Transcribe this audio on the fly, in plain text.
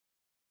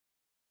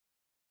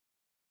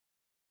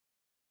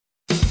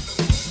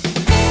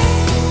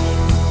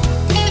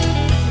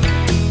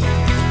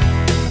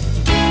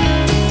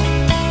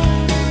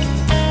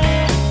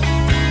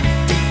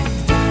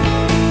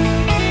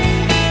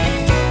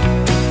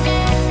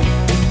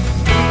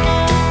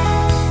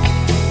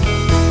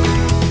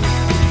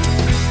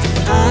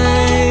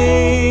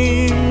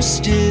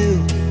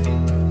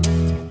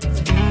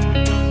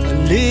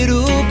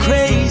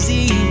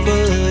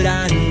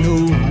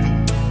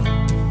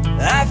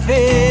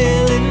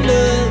fell in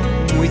love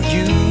with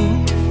you.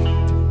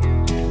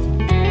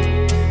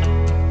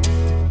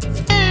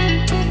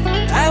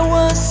 I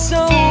was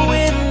so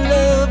in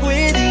love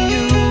with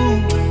you.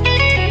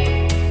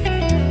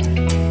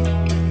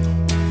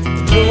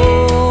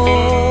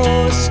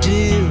 You're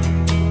still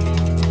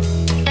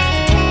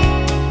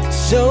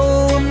so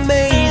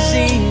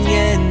amazing,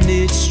 and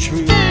it's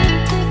true.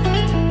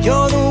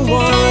 You're the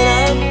one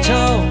I'm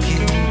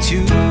talking to.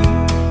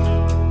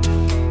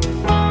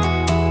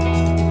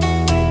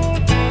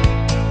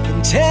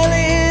 And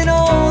telling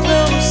all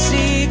those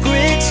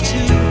secrets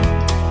too.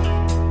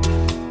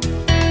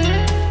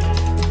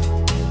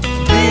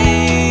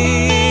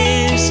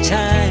 This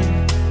time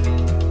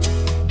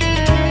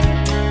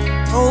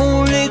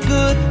only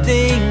good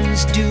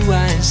things do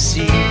I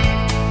see.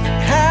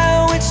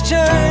 How it's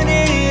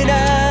turning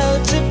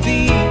out to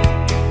be.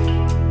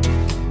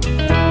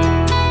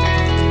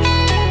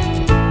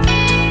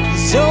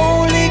 It's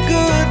only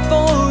good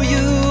for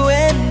you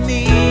and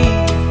me.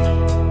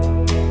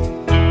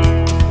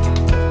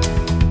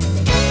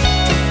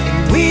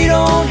 And we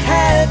don't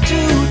have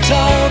to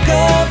talk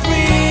of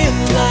real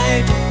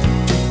life.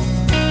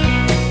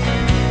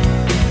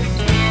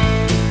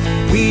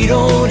 We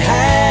don't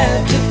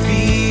have to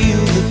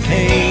feel the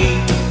pain.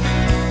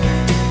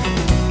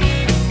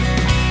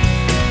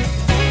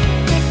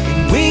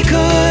 And we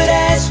could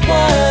ask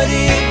what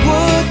it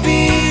would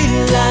be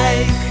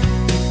like,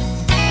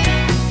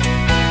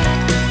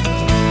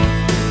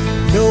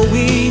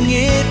 knowing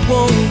it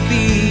won't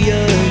be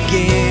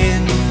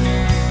again.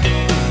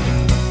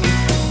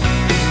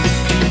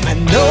 I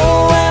know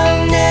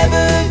I'll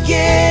never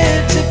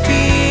get to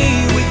be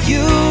with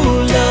you,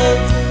 love.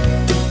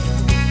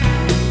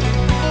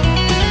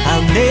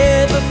 I'll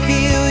never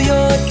feel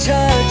your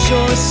touch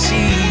or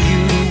see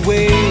you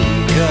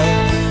wake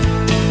up.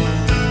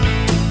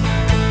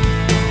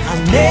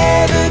 I'll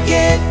never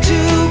get to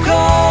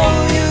call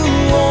you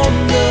on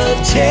the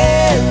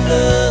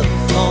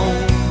telephone.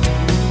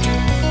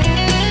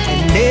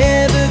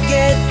 Never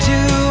get to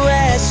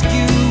ask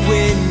you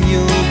when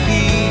you'll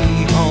be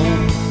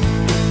home.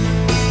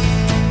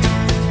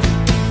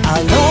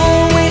 I'll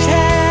always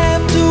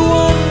have to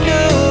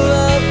wonder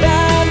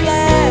about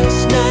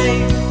last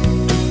night,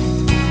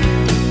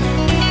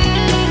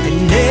 and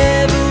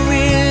never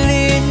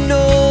really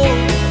know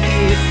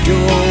if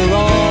you're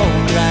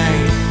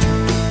alright.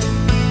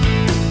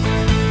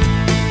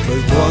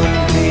 But one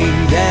thing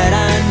that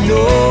I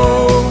know,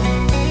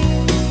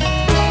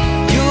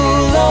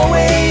 you'll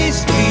always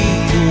be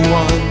the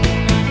one,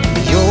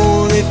 the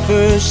only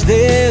first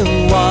there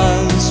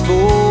was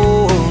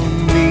for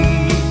me,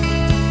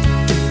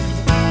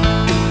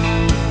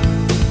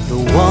 the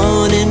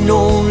one and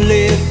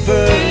only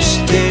first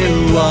there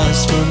was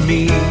for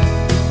me.